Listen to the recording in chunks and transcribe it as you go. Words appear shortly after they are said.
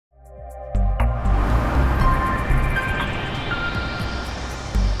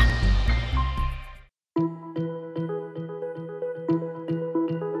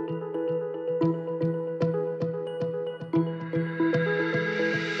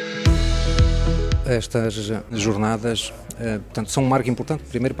Estas jornadas portanto, são um marco importante,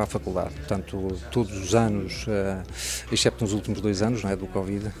 primeiro para a faculdade. Portanto, todos os anos, excepto nos últimos 2 anos, não é, do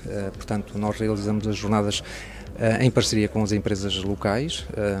Covid, portanto, nós realizamos as jornadas em parceria com as empresas locais,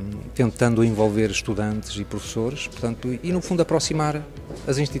 tentando envolver estudantes e professores, portanto, e no fundo aproximar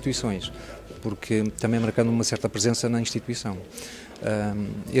as instituições, porque também marcando uma certa presença na instituição.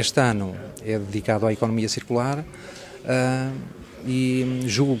 Este ano é dedicado à economia circular e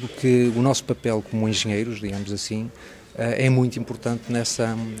julgo que o nosso papel como engenheiros, digamos assim, é muito importante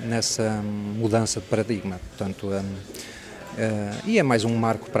nessa mudança de paradigma. Portanto, e é mais um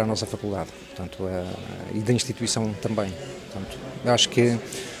marco para a nossa faculdade, portanto, e da instituição também. Portanto, acho que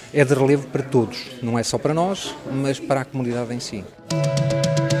é de relevo para todos, não é só para nós, mas para a comunidade em si.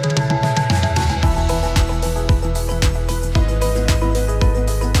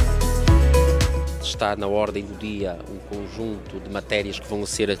 Está na ordem do dia um conjunto de matérias que vão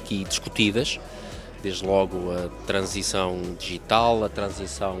ser aqui discutidas, desde logo a transição digital, a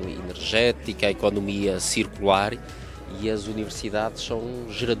transição energética, a economia circular, e as universidades são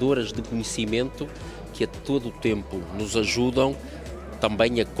geradoras de conhecimento que a todo o tempo nos ajudam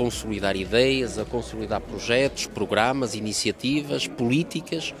também a consolidar ideias, a consolidar projetos, programas, iniciativas,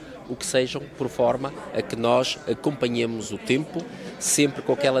 políticas, o que sejam, por forma a que nós acompanhemos o tempo, sempre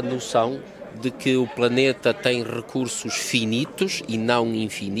com aquela noção de que o planeta tem recursos finitos e não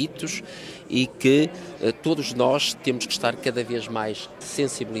infinitos e que todos nós temos que estar cada vez mais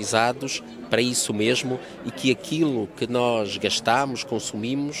sensibilizados para isso mesmo e que aquilo que nós gastamos,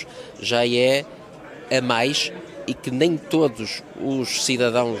 consumimos, já é a mais e que nem todos os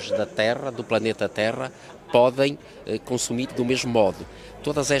cidadãos da Terra, do planeta Terra, podem consumir do mesmo modo.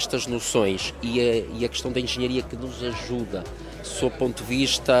 Todas estas noções e a questão da engenharia que nos ajuda, sob o ponto de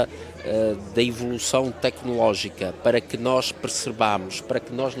vista da evolução tecnológica, para que nós percebamos, para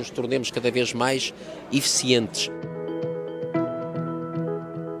que nós nos tornemos cada vez mais eficientes.